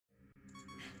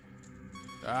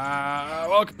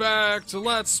Welcome back to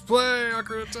Let's Play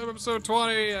Ocarina of Time episode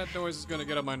 20. That noise is gonna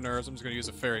get on my nerves. I'm just gonna use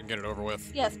a fairy and get it over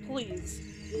with. Yes, please.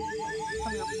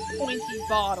 From your pointy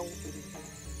bottle.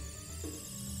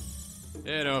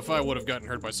 You know, if I would have gotten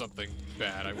hurt by something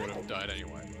bad, I would have died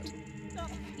anyway, but...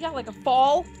 Yeah, like a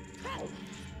fall?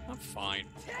 I'm fine.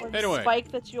 Or the Anyway.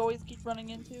 spike that you always keep running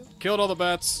into? Killed all the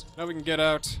bats. Now we can get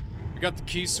out. We got the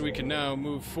keys so we can now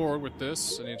move forward with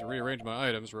this. I need to rearrange my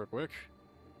items real quick.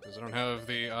 Because I don't have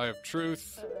the Eye of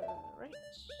Truth. Right.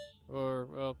 Or,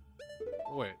 well...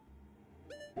 Wait.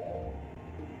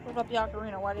 What about the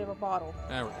ocarina? Why do you have a bottle?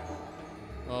 There we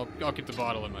go. I'll keep the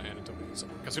bottle in my hand until we need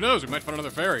something. Because who knows, we might find another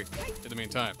fairy in the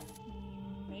meantime.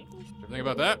 Maybe. Ever think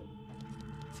about that?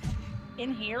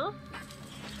 In here?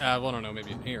 Well, I don't know,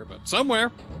 maybe in here, but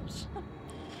somewhere.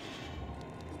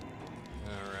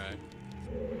 Alright.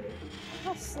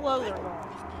 How slow they're going.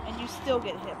 And you still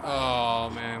get hit by Oh,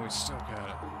 man, we still got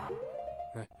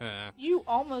it. You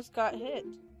almost got hit.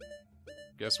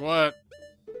 Guess what?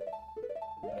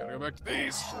 Gotta go back to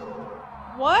these.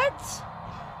 What?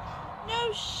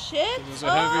 No shit? There's a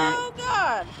heavy- Oh,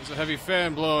 God. There's a heavy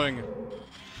fan blowing.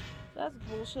 That's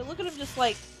bullshit. Look at him just,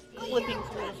 like, clipping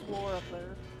through the floor up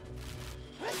there.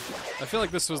 I feel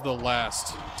like this was the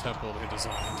last temple they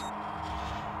designed.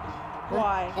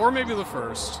 Why? Or maybe the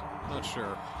first. Not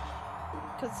sure.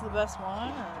 Because it's the best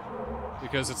one, or...?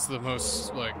 Because it's the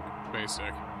most, like,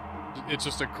 basic. It's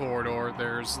just a corridor.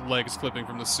 There's legs clipping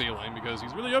from the ceiling because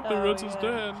he's really up there. It's his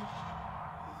dad.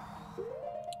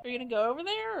 Are you gonna go over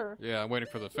there, or...? Yeah, I'm waiting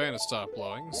for the fan to stop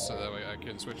blowing, so that way I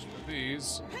can switch to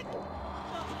these.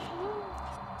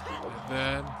 And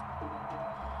then...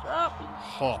 Drop!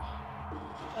 Oh.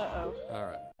 Uh-oh.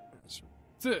 Alright.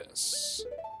 This.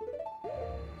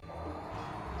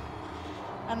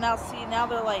 And now, see, now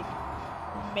they're, like,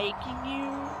 making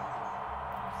you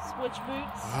switch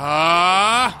boots.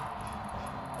 Ah!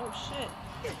 Oh, shit.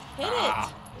 Hit Ah.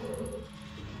 it!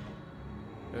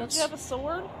 Don't It's, you have a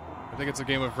sword? I think it's a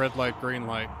game of red light, green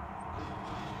light.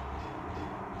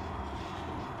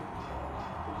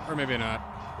 Or maybe not.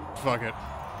 Fuck it.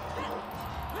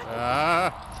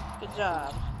 Ah! Good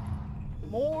job.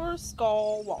 More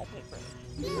skull wallpaper.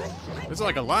 There's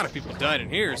like a lot of people died in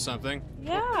here or something.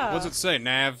 Yeah. What's it say,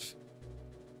 Nav?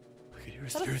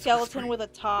 Is that a skeleton with a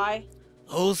tie?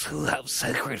 Those who have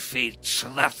sacred feet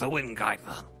shall let the wind guide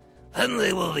them. Then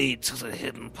they will lead to the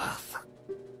hidden path.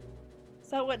 Is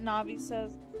that what Navi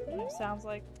says? Sounds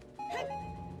like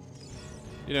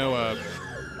You know, an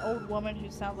old woman who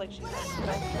sounds like she's been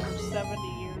smoking for 70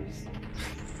 years.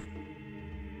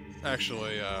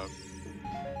 actually,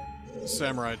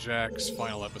 Samurai Jack's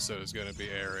final episode is going to be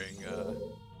airing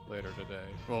later today.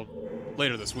 Well,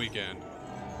 later this weekend.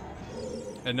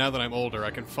 And now that I'm older, I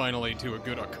can finally do a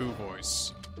good Aku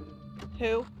voice.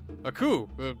 Who? Aku,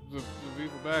 the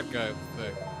evil bad guy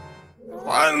thing.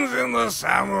 Once in the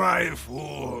samurai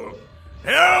fool,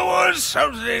 there was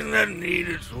something that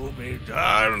needed to be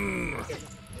done.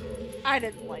 I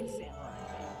didn't like Samurai.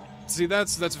 See,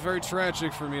 that's very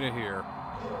tragic for me to hear.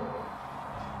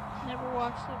 Never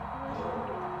watched it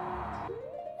before.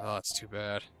 Oh, that's too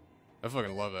bad. I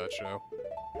fucking love that show.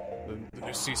 The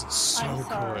new season's so I'm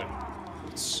sorry. good.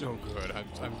 It's so good.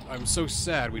 I'm so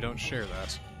sad we don't share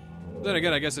that. Then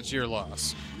again, I guess it's your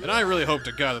loss. And I really hope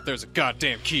to God that there's a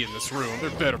goddamn key in this room. There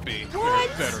better be. What?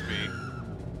 There better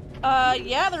be.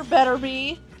 Yeah, there better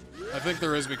be. I think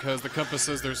there is because the compass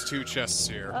says there's 2 chests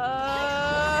here.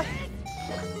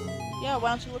 Yeah, why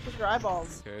don't you look with your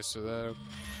eyeballs? Okay, so that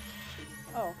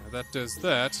Oh, does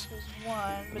that. there's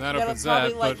one. But That you gotta opens probably,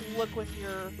 that, like, but- look with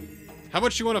your... How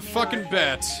much you want to fucking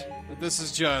bet that this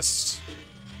is just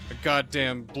a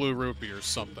goddamn blue rupee or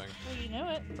something? Well, you know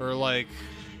it. Or like,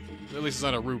 at least it's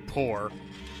not a rupor.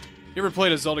 You ever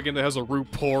played a Zelda game that has a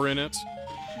rupor in it?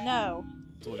 No.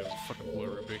 I told you it was a fucking blue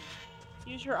rupee.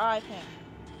 Use your eye pin.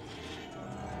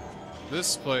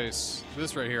 This place,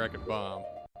 this right here I could bomb.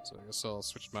 So I guess I'll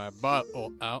switch my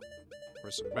bottle out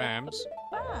for some bams.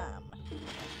 Bam.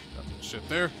 Got some shit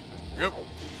there. Yep.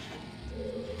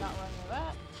 Not running with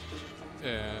that.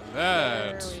 And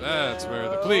There we that's where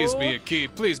the go. please be a key,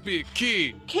 please be a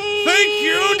key. Key! Thank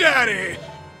you, Daddy!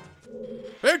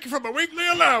 Thank you for my weekly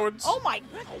allowance. Oh my...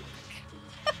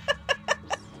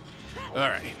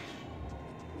 Alright.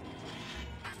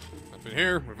 Up in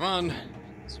here, move on.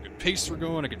 It's a good pace we're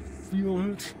going, I can feel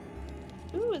it.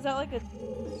 Ooh, is that like a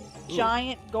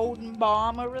giant golden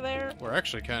bomb over there? We're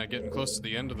actually kind of getting close to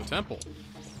the end of the temple.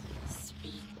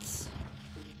 Sweet.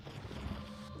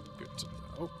 Good to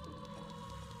know.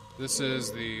 This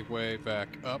is the way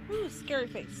back up Ooh, scary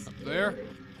face. there.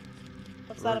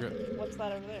 What's We're that? What's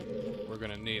that over there? We're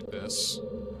gonna need this.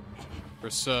 for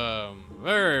some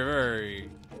very, very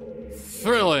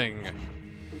thrilling,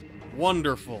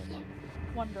 wonderful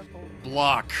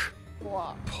block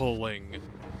pulling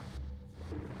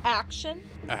action.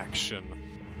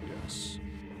 Yes.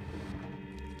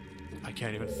 I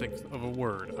can't even think of a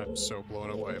word. I'm so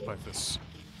blown away by this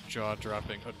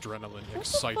jaw-dropping adrenaline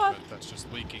excitement that's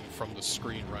just leaking from the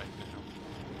screen right now.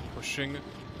 Pushing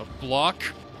a block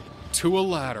to a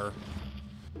ladder.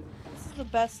 This is the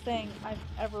best thing I've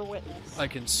ever witnessed. I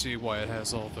can see why it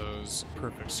has all those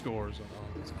perfect scores on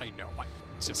all this. I know.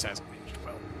 It just hasn't aged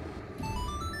well.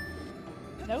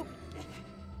 Nope.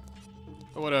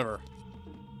 But whatever.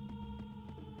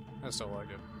 I still like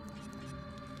it.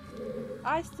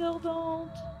 I still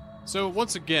don't. So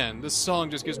once again, this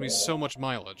song just gives me so much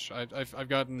mileage. I've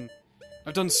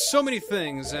done so many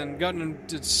things and gotten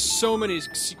into so many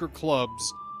secret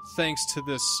clubs thanks to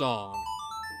this song.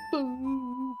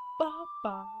 Boo, ba,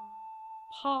 ba,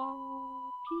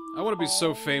 poppy. I want to be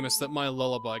so famous that my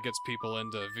lullaby gets people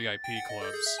into VIP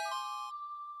clubs.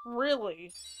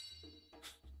 Really?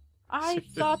 I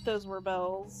thought those were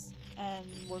bells, and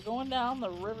we're going down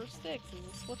the River Styx.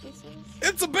 Is this what this is?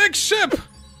 It's a big ship!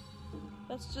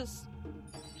 That's just...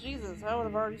 Jesus, I would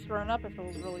have already thrown up if it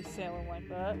was really sailing like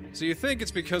that. So you think it's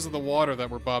because of the water that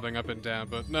we're bobbing up and down,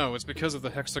 but no, it's because of the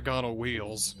hexagonal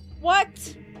wheels. What?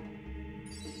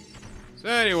 So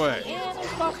anyway... And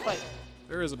a boss fight.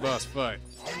 There is a boss fight.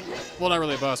 Well, not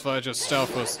really a boss fight, just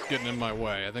Stalfos getting in my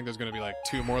way. I think there's gonna be like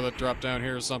 2 more that drop down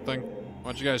here or something.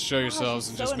 Why don't you guys show yourselves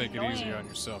and so just make annoying. it easier on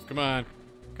yourself. Come on.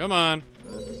 Come on.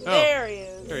 Oh, There he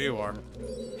is. there you are.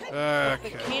 The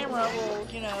Okay. camera will,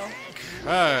 you know,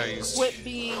 He's quit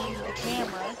being the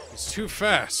camera. too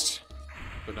fast,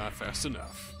 but not fast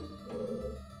enough.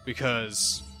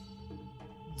 Because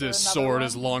this another sword one?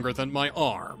 is longer than my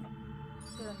arm.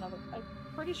 Is there another? I'm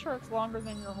pretty sure it's longer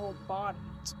than your whole body.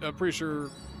 I'm pretty sure...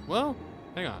 Well,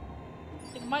 hang on.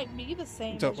 It might be the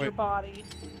same Don't- as your wait. body.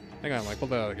 Hang on, Mike. Pull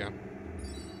that out again.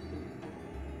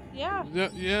 Yeah.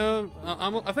 Yeah,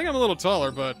 I think I'm a little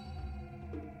taller, but...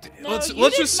 No, let's you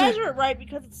just didn't say... measure it right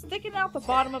because it's sticking out the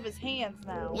bottom of his hands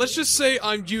now. Let's just say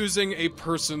I'm using a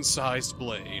person-sized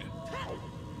blade.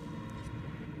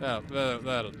 That'll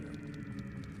do.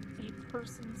 A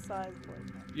person-sized blade.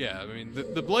 Yeah, I mean,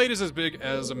 the blade is as big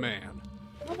as a man.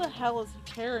 How the hell is he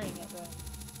carrying it then?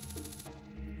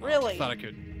 Really? I thought I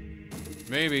could...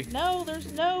 Maybe. No,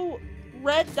 there's no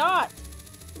red dot.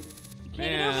 You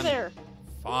can't get over Man. there.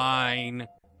 Fine.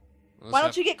 Why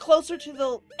don't you get closer to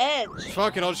the edge?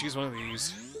 Fuck it, I'll just use one of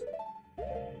these.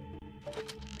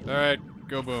 Alright,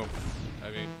 go boom. I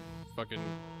mean, fucking...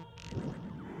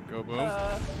 Go boom.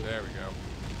 There we go.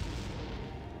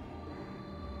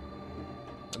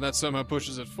 And that somehow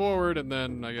pushes it forward, and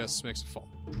then, I guess, makes it fall.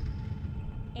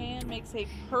 And makes a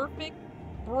perfect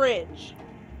bridge.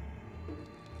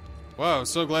 Wow, I'm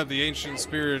so glad the ancient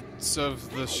spirits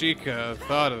of the Sheikah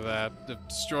thought of that, of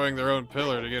destroying their own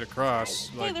pillar to get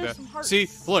across like there's that. some hearts. See,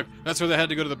 look, that's where they had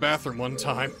to go to the bathroom one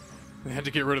time. They had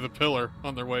to get rid of the pillar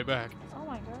on their way back. Oh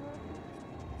my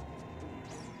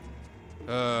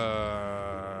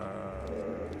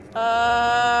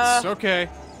god. It's okay.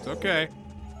 It's okay.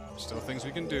 Still things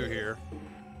we can do here.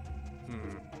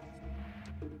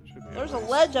 Should be There's a at least-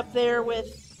 ledge up there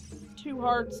with 2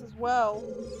 hearts as well.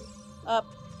 Up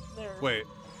there. Wait,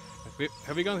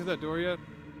 have we gone through that door yet?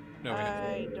 No, we haven't.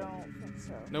 I don't think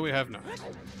so. No, we have not.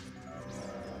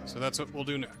 So that's what we'll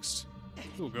do next.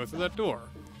 We'll go through that door.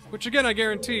 Which, again, I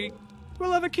guarantee,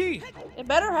 will have a key. It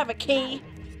better have a key.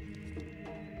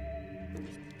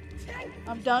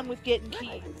 I'm done with getting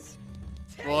keys.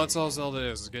 Well, that's all Zelda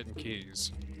is getting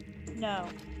keys. No.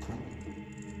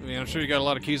 I mean, I'm sure you got a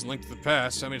lot of keys linked to the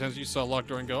past. How many times you saw a locked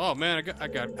door and go, oh man, I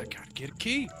gotta get a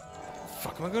key.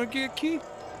 Fuck, am I gonna get a key?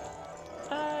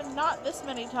 Not this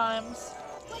many times.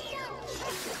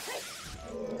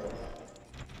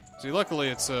 See, luckily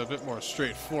it's a bit more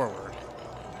straightforward.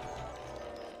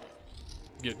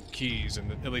 Getting keys,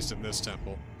 at least in this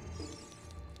temple.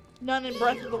 None in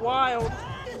Breath of the Wild.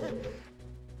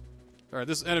 Alright,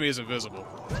 this enemy is invisible.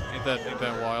 Ain't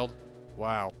that wild?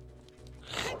 Wow.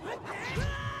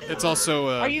 It's also,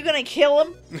 Are you gonna kill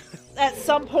him at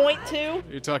some point too?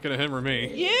 you talking to him or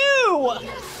me? You!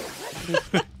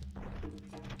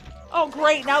 Oh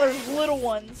great, now there's little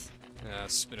ones. Yeah,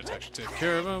 spin attack should take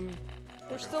care of him.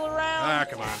 They're still around. Ah,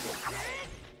 come on.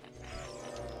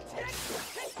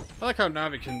 I like how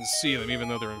Navi can see them even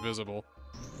though they're invisible.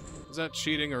 Is that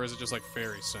cheating or is it just like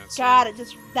fairy sense? God,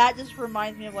 that just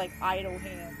reminds me of like Idle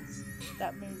Hands,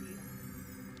 that movie.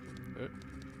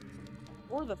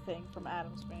 Or The Thing from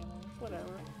Addams Family,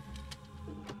 whatever.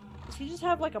 Does he just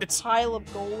have like a It's- pile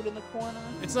of gold in the corner?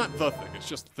 It's not the thing, it's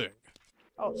just thing.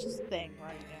 Oh, it's just a thing,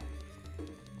 right?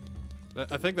 Yeah.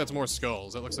 I think that's more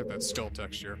skulls. That looks like that skull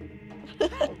texture.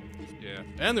 Yeah.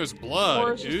 And there's blood.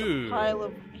 Or it's just Ooh. a pile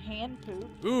of hand poop.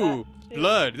 Ooh, That, too.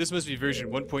 blood. This must be version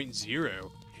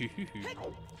 1.0.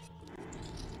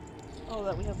 Oh,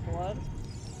 that we have blood?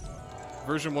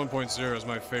 Version 1.0 is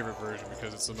my favorite version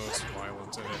because it's the most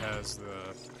violent and it has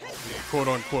the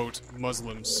quote-unquote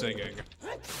Muslim singing.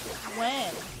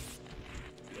 When?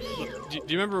 Do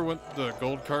you remember what the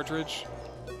gold cartridge?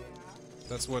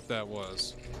 That's what that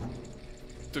was.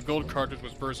 The gold cartridge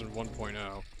was version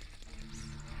 1.0.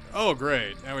 Oh,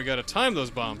 great. Now we gotta time those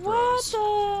bomb What throws.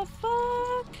 the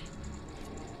fuck?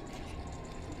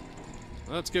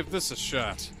 Let's give this a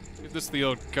shot. Give this the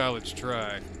old college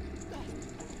try.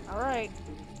 Alright.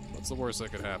 What's the worst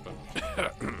that could happen?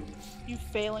 You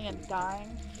failing and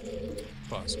dying?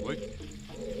 Possibly.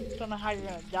 Don't know how you're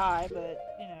gonna die,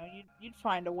 but, you know, you'd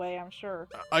find a way, I'm sure.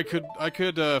 I could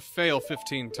fail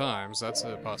 15 times. That's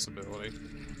a possibility.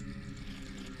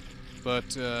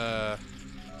 But,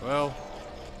 well,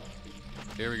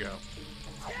 here we go.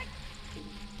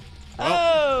 Well,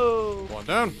 Oh! one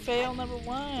down. Fail number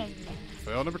 1.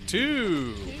 Fail number 2.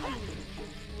 2.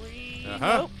 3.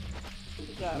 Uh-huh. Nope.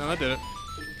 Got No, that did it.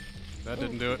 That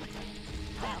didn't do it.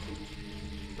 Ow.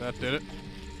 That did it.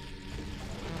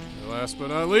 And last but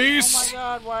not Oh least. my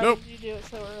god, why Nope. did you do it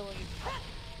so early?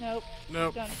 Nope.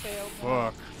 Nope. Done failed.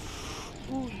 Fuck.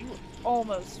 Ooh, you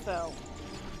almost fell.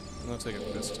 I'm not taking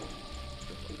this time.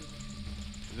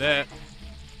 That.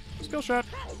 Skill shot.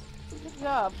 Good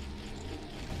job.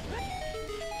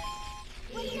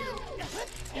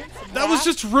 That was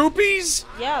just rupees?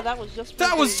 Yeah, that was just.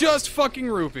 That was rupees. just fucking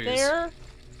rupees. There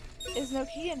is no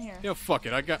key in here. Yo, fuck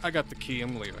it. I got the key.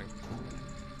 I'm leaving.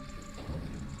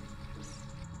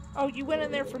 Oh, you went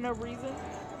in there for no reason?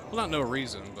 Well, not no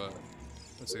reason, but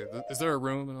let's see. Is there a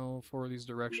room in all 4 of these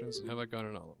directions? And have I gone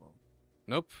in all of them?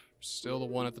 Nope. Still the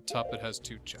one at the top that has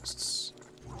 2 chests.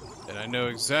 And I know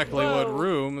exactly what Whoa.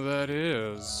 room that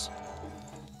is.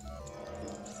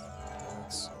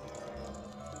 Let's...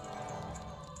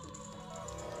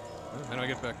 Oh, how do I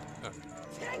get back? Oh.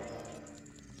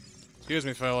 Excuse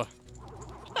me, fella.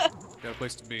 Got a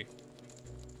place to be.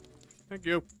 Thank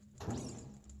you.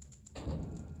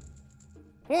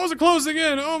 What was it closing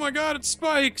in? Oh my god, it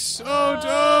spikes! Oh,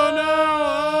 oh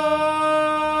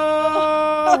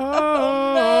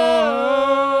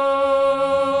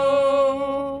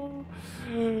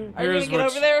no! Are you gonna get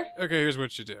over there? Okay, here's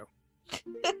what you do.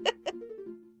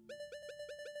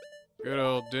 Good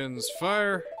old Din's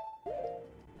fire.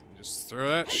 Just throw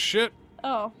that shit.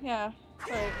 Oh, yeah.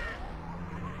 Right.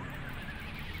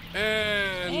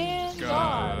 And gone.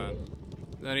 gone.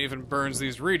 That even burns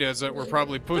these redeads that were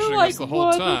probably pushing They're like, us the whole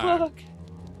what time. the fuck?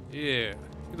 Yeah.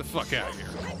 Get the fuck out of here.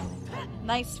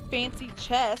 Nice fancy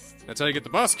chest. That's how you get the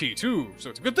boss key, too.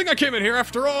 So it's a good thing I came in here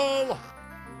after all.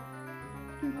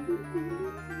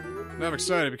 Now I'm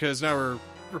excited because now we're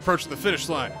approaching the finish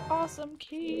line. Awesome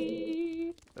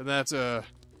key. And that's a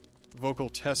vocal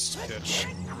test pitch.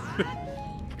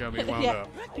 Got me wound Yeah. up.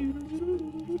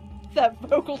 That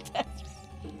vocal test.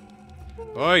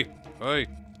 Oi! Oi!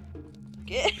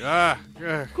 Ah!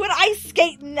 Quit ice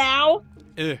skating now.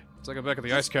 It's like I'm back at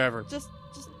the ice cavern. Just,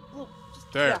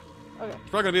 There. Yeah. Okay. It's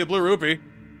probably gonna be a blue rupee.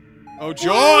 Oh,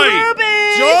 joy! Blue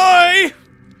rupee! Joy!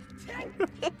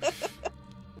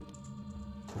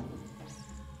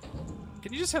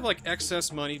 Can you just have, like,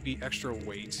 excess money be extra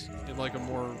weight in, like, a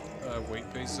more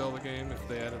weight-based Zelda game if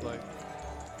they added, like...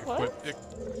 What?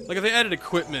 Like, if they added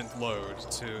equipment load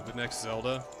to the next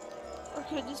Zelda, Or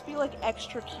could it just be like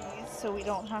extra keys so we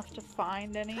don't have to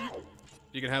find any?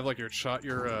 you can have, like, your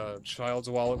child's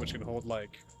wallet, which can hold,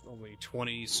 like, only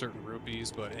 20 certain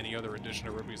rupees, but any other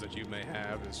additional rupees that you may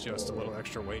have is just a little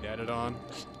extra weight added on.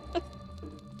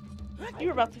 You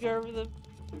were about to go over the...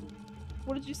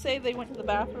 What did you say? They went to the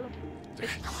bathroom? The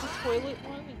toilet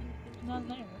one? There's none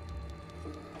there.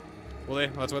 Well,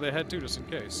 that's why they had to, just in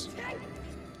case.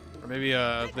 Or maybe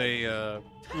they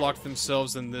locked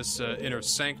themselves in this inner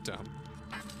sanctum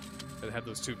that had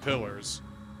those 2 pillars.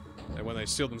 And when they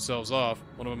sealed themselves off,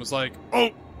 one of them was like, "Oh,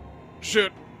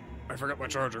 shit! I forgot my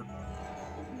charger."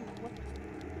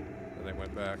 And they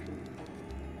went back.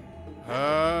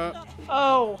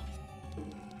 Oh!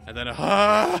 And then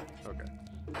okay.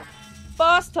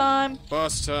 Boss time!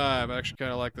 Boss time. I actually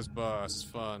kind of like this boss. It's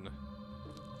fun.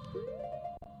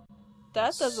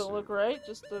 That doesn't look right.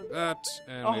 Just That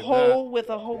and a maybe hole with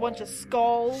a whole bunch of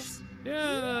skulls. that.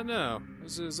 Yeah, no.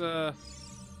 This is Have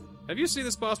you seen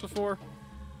this boss before?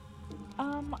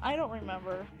 I don't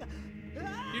remember.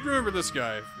 You'd remember this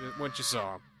guy once you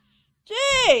saw him.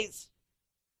 Jeez!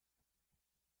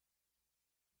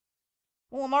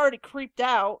 Well, I'm already creeped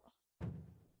out.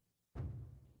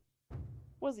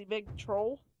 Was he big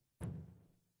troll?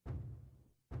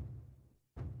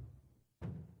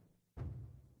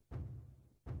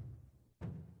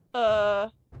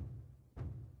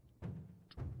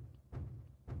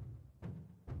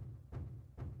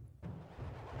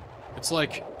 It's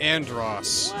like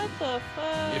Andros. What the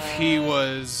fuck? If he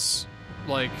was,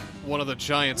 like, one of the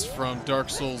giants from Dark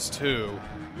Souls 2,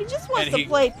 He just wants and to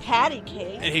play patty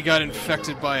cake. and he got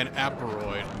infected by an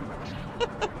aperoid.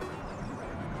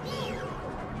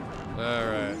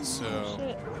 Alright, so...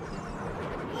 Shit.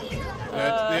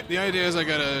 The idea is I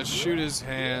gotta shoot his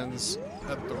hands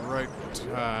at the right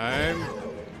time.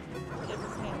 If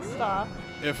his hands stop.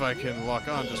 If I can lock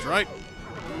on just right.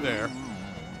 There.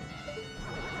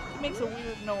 It makes a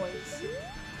weird noise.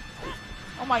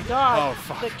 Oh my god. Oh,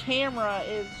 fuck. The camera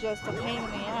is just a pain in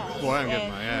the ass. Boy, I'm getting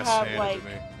and my you ass have, handed like, to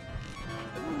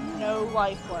me. no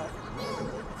life left.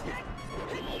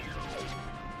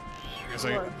 I guess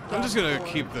You are I'm just gonna done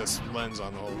for. keep this lens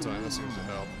on the whole time. That seems to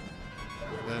help.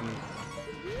 Then...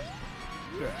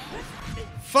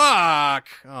 Fuck!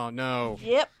 Oh no.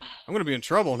 Yep. I'm gonna be in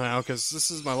trouble now, because this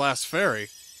is my last ferry.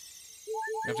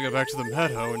 I have to go back to the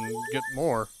meadow and get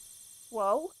more.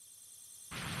 Well,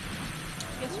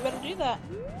 guess you better do that.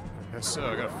 I guess so.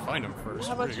 I gotta find him first.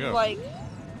 How Where'd about he you, go? like,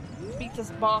 beat this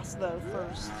boss, though,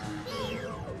 first?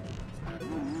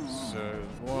 So,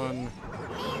 one...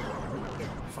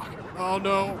 Fuck. Oh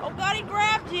no! Oh god, he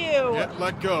grabbed you! Yeah,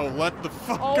 let go. Let the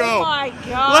fuck Oh go! my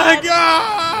god! Let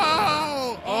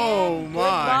go! Oh And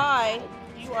my!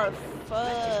 Goodbye. You are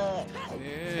fucked.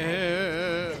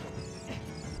 Yeah.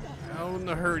 Out in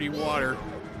the hurdy water.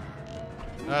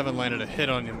 I haven't landed a hit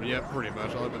on him yet, pretty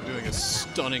much. All I've been doing is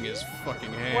stunning his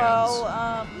fucking hands.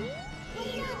 Well,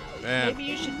 Man. maybe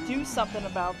you should do something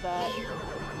about that.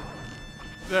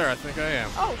 There, I think I am.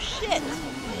 Oh shit!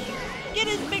 Get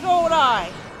his big old eye!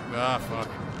 Ah, fuck.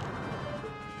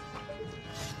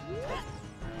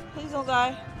 Please don't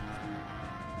die.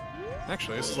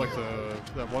 Actually, this is like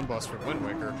that one boss from Wind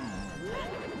Waker.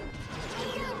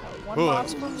 One Ooh,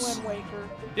 boss that from was- Wind Waker.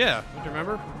 Yeah, don't you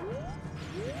remember?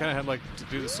 You kind of had, like, to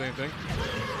do the same thing.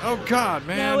 Oh, God,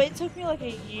 man! No, it took me like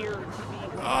a year to beat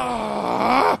one.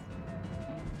 Ah!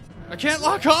 I can't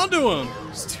lock onto him!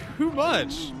 It's too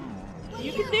much!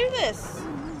 You can do this!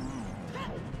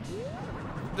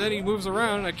 Then he moves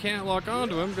around and I can't lock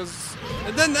onto him because...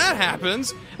 And then that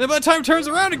happens! And then by the time he turns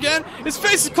around again, his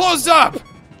face is closed up!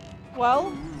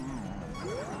 Well,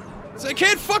 So I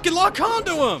can't fucking lock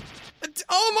onto him!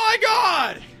 Oh my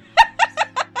god!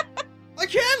 I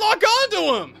can't lock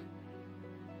onto him!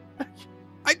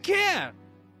 I can't!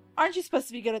 aren't you supposed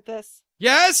to be good at this?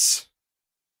 Yes?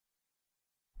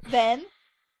 Then?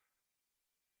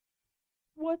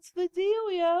 What's the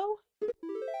dealio?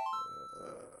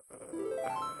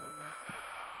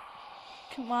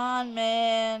 Come on,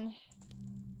 man.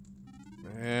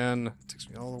 Man, it takes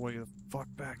me all the way the fuck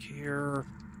back here.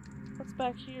 What's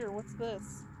back here? What's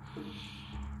this?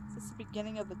 Is this the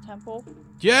beginning of the temple?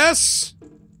 Yes!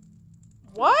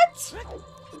 What?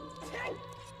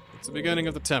 It's the beginning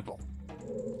of the temple.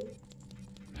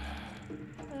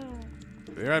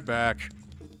 Oh. Be right back.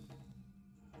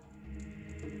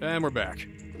 And we're back.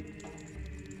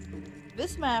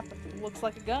 This map looks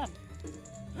like a gun.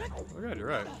 Oh god, you're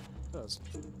right. It does.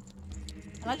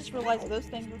 And I just realized those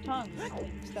things were tongues that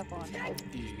you step on.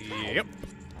 Yep.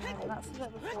 I have not seen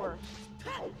that before.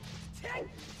 So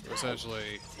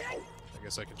essentially, I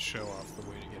guess I can show off the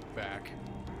way to get back.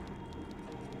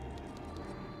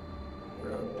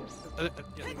 Yeah, I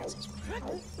think it's this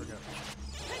way. Forgot.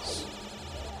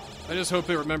 I just hope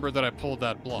they remember that I pulled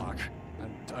that block.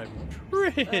 And I'm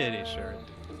pretty sure it did.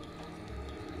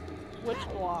 Which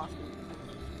block?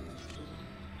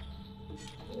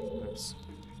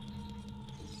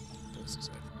 This is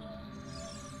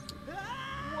it.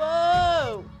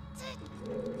 Whoa!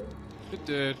 It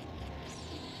did.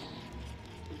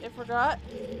 It forgot?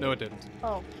 No, it didn't.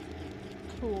 Oh.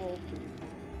 Cool.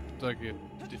 It's like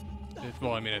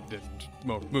well, I mean, it did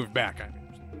move back. I mean.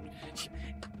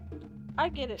 I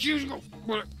get it. Zelda's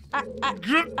I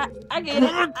get it. I get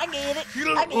it. I get it.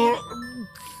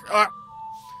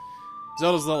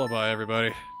 Lullaby,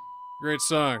 everybody. Great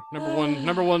song.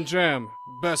 Number one jam.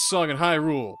 Best song in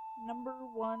Hyrule. Number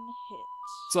one hit.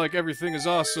 It's like everything is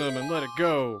awesome and let it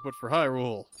go, but for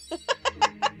Hyrule.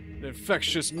 An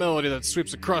infectious melody that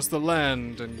sweeps across the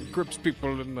land and grips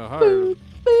people in the heart.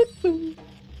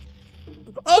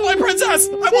 Oh, my princess!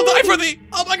 I will die for thee!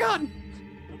 Oh my god!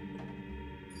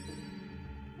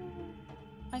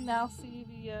 I now see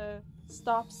the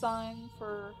stop sign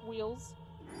for wheels.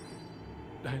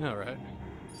 I know, right?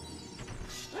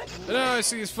 And now I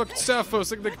see these fucking South folks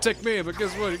think they can take me, but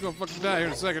guess what? You're gonna fucking die here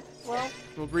in a second. Well,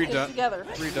 We'll get it together.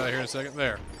 re-die here in a second.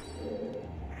 There.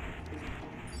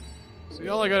 See,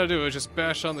 all I gotta do is just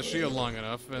bash on the shield long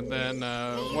enough, and then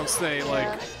once they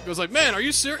goes like, man, are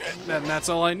you serious? Then that's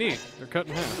all I need. They're cut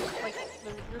in half. Like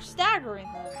you're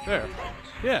staggering them. There.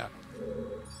 Yeah.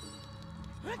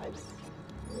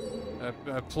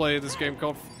 I play this game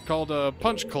called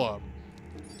Punch Club.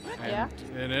 And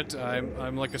in it,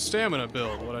 I'm like a stamina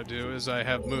build. What I do is I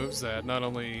have moves that not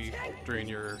only drain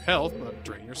your health, but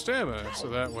drain your stamina. So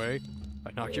that way,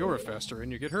 I knock you over faster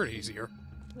and you get hurt easier.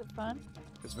 Is it fun?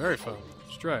 It's very fun.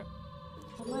 Just try it.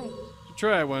 I might. You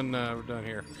try it when we're done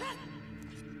here.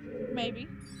 Maybe.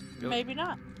 Maybe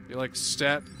not. You like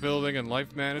stat building and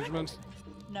life management?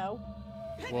 No.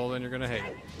 Well, then you're gonna hate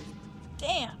it.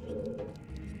 Damn.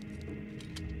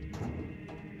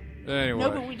 Anyway. No,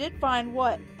 but we did find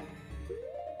what?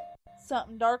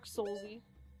 Something Dark Soulsy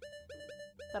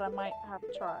that I might have to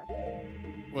try.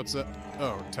 What's that?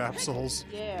 Oh, tap souls.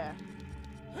 Yeah.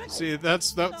 See,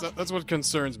 that's what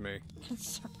concerns me.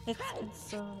 It's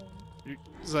concerning.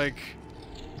 It's like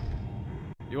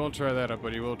you won't try that up,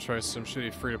 but you will try some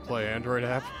shitty free-to-play Android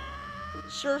app.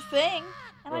 Sure thing.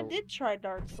 And I Oh. did try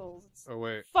Dark Souls. It's Oh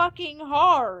wait, fucking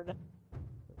hard.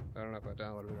 I don't know if I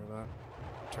downloaded it or not.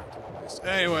 Try to do this.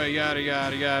 Anyway, yada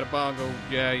yada yada, Bongo.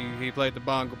 Yeah, he played the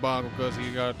Bongo Bongo because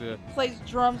he got the Plays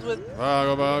drums with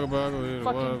Bongo Bongo Bongo.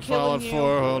 Fucking Falling killing you.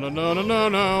 for. Oh no no no no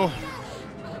no!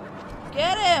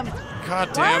 Get him! God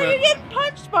Why damn are you it! getting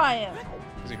punched by him?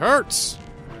 'Cause he hurts.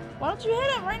 Why don't you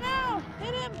hit him right now?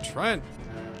 Hit him! Trying.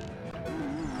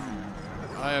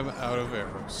 I am out of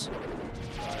arrows.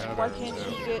 I have Why arrows can't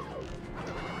now. you get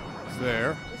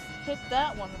There. just hit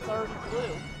that one that's already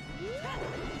blue?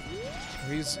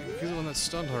 He's the one that's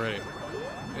stunned already.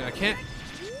 Yeah,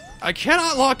 I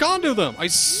cannot lock onto them. I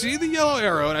see the yellow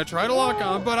arrow and I try to lock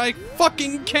on, but I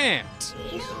fucking can't.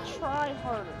 Just try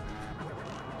harder.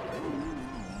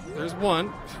 There's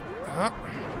one.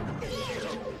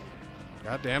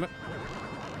 God damn it.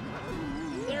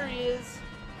 There he is.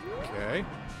 Okay.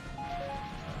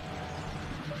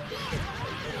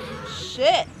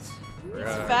 Shit! He's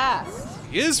Right. fast.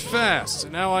 He is fast.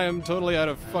 And now I am totally out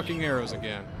of fucking arrows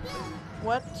again.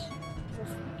 What?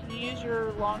 Can you use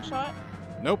your long shot?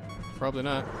 Nope. Probably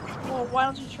not. Well, why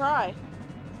don't you try?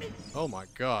 Oh my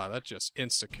god, that just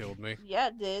insta-killed me. Yeah,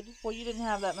 it did. Well, you didn't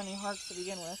have that many hearts to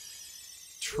begin with.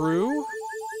 True.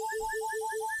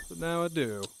 But now I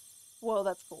do. Whoa,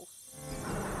 that's cool.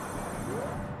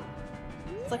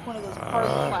 It's like one of those party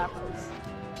clappers.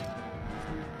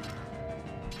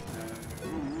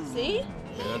 See?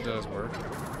 Yeah, that does work.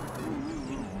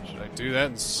 Should I do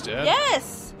that instead?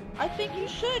 Yes! I think you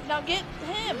should. Now get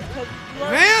him. 'Cause you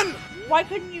are- Man! Why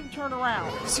couldn't you turn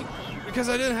around? See, because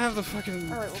I didn't have the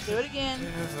fucking... Alright, we'll do it I again.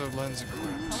 didn't have the lens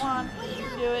equipped. Come on. You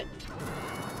can do it.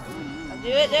 Now do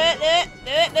it, do it, do it,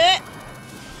 do it, do it.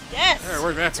 Yes! There, it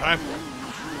worked that time.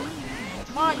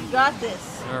 Come on, you got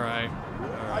this. Alright.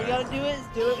 All you gotta do is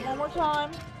do it one more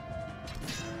time.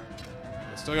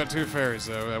 I still got 2 fairies,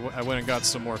 though. I went and got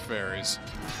some more fairies.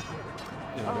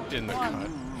 In the come cut.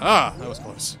 on. Ah, that was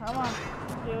close. Come on.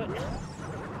 Do it.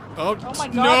 Oh, Oh my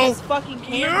god, no! this fucking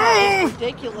camera No! is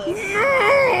ridiculous.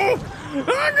 No!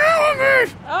 Let go of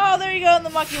me! Oh, there you go in the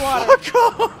mucky water. Fuck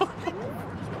off!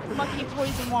 Mucky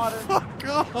poison water. Fuck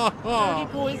off!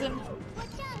 Dirty poison.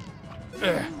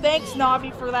 Ugh. Thanks,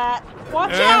 Nobby, for that.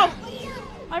 Watch Eh? out!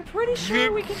 I'm pretty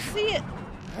sure we can see it.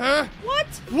 Huh? What?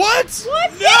 What?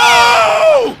 What?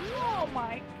 No! Oh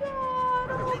my god.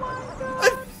 Oh my I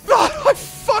god. thought I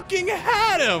fucking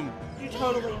had him! You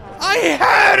totally have. I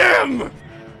had him!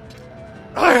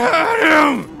 I had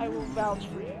him! I will vouch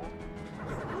for you.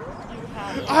 You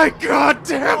have it. I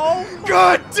goddamn! Oh my-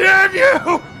 Goddamn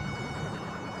you!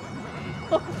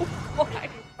 Oh my.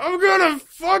 I'm gonna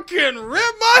fucking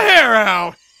rip my hair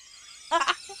out!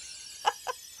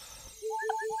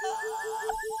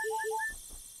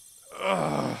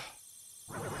 Ugh.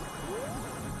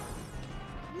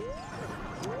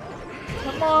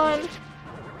 Come on.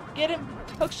 Get him.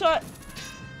 Hook shot.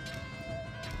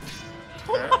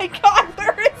 Oh my god,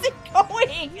 where is it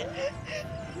going?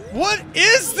 What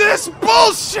is this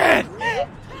bullshit?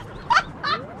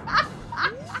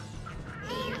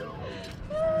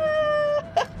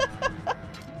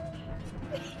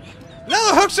 Now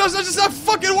the hook shot's just not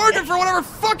fucking working for whatever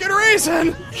fucking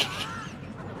reason!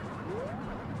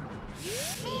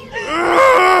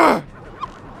 Ugh.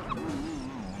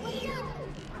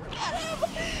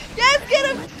 Yes,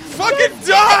 get him! Fucking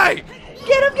die!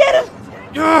 Get him, get him!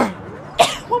 Ugh.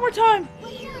 One more time.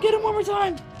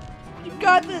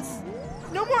 this!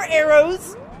 No more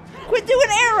arrows! Quit doing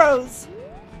arrows!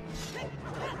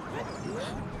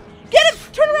 Get him!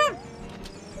 Turn around!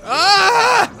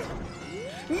 Ah!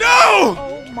 No!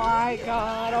 Oh my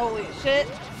god, holy shit.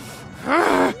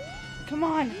 Come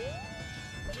on.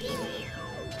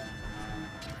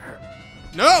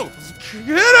 No!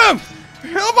 Hit him!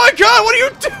 Oh my god, what are you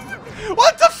doing?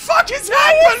 What the fuck is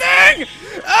happening?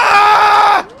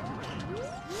 Ah!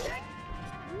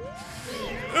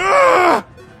 Ah!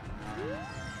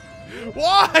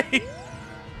 Why?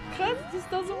 Because this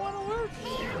doesn't want to work.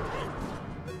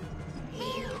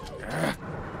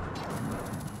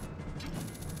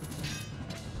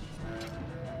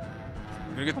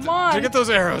 Come on. To get those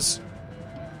arrows.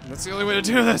 That's the only way to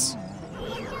do this.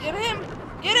 Get him!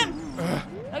 Get him!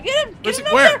 Now get him! Get him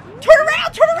up Where? there! Turn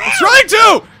around! Turn around! I'm trying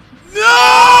to! No!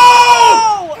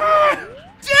 Oh!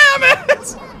 Damn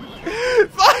it!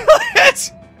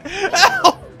 Violet!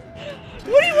 Ow!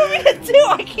 What do you want me to do?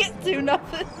 I can't do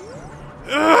nothing.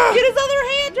 Get his other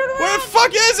hand! Turn around! Where the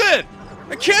fuck is it?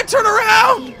 I can't turn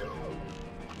around!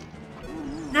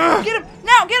 Get him!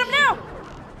 Now! Get him now!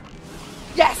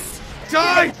 Yes!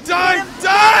 Die! Die!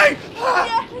 Die!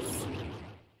 Yes!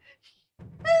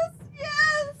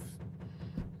 Yes!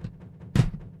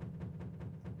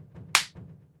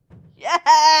 Yes!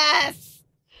 Yes!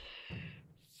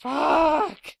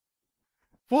 Fuck!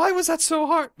 Why was that so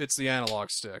hard? It's the analog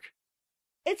stick.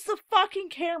 It's the fucking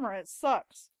camera. It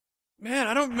sucks. Man,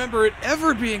 I don't remember it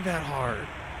ever being that hard.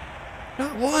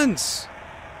 Not once.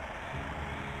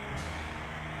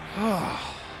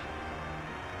 Oh.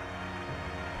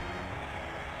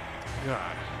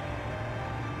 God.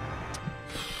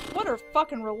 What a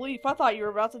fucking relief. I thought you were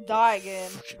about to die again.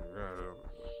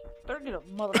 Better get a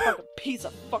motherfucking piece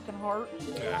of fucking heart.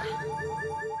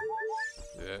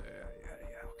 Yeah,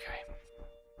 okay.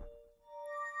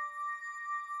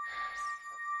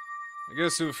 I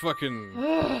guess who the fucking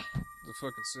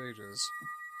sages.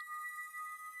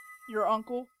 Your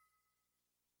uncle?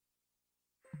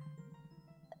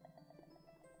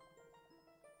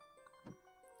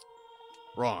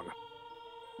 Wrong.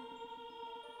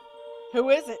 Who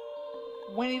is it?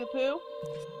 Winnie the Pooh?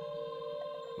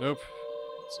 Nope.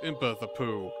 It's Impa the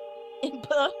Pooh.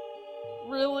 Impa?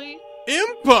 Really?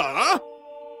 Impa?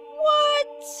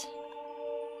 What?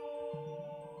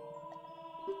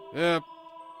 Yep.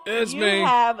 It's You me.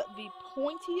 have the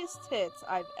pointiest tits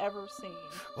I've ever seen.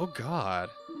 Oh God.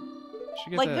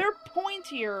 She get Like, that. they're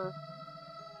pointier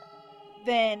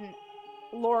than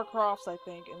Laura Croft's, I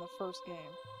think, in the first game.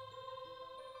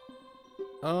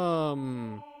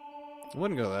 I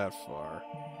wouldn't go that far.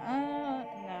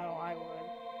 No, I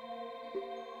would.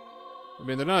 I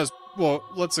mean, they're not as well.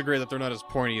 Let's agree that they're not as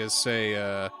pointy as, say,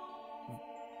 the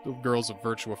girls of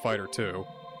Virtua Fighter 2.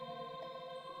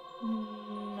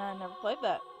 I never played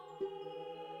that.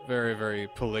 Very, very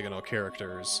polygonal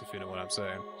characters, if you know what I'm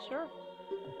saying. Sure.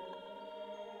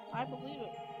 I believe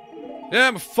it. Yeah,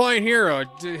 I'm a fine hero. I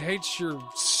hate your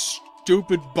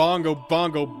stupid Bongo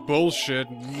Bongo bullshit.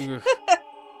 Ugh.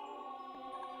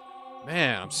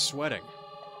 Man, I'm sweating.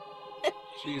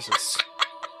 Jesus.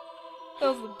 That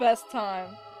was the best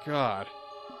time. God.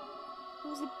 It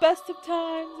was the best of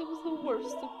times. It was the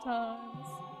worst of times.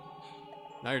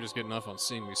 Now you're just getting off on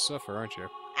seeing me suffer, aren't you?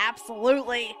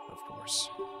 Absolutely. Of course.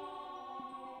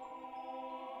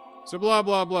 So blah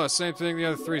blah blah, same thing the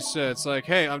other three said. It's like,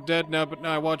 hey, I'm dead now, but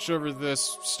now I watch over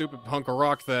this stupid hunk of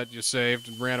rock that you saved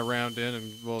and ran around in,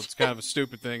 and well, it's kind of a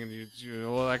stupid thing, and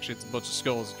well, actually, it's a bunch of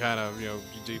skulls, and kind of,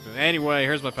 deep. Anyway,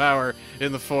 here's my power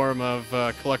in the form of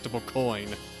collectible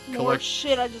coin. More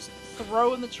shit I just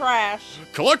throw in the trash.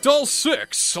 Collect all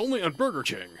 6, only on Burger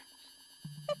King.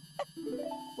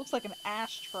 Looks like an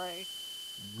ashtray.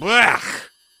 Blech!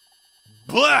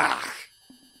 Blech!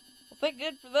 Well, thank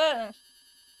good for that.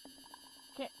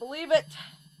 Can't believe it.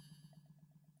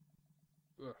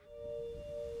 And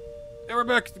we're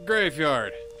back at the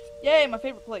graveyard. Yay, my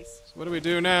favorite place. So what do we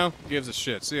do now? Gives a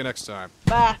shit. See you next time.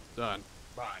 Bye. Done.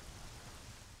 Bye.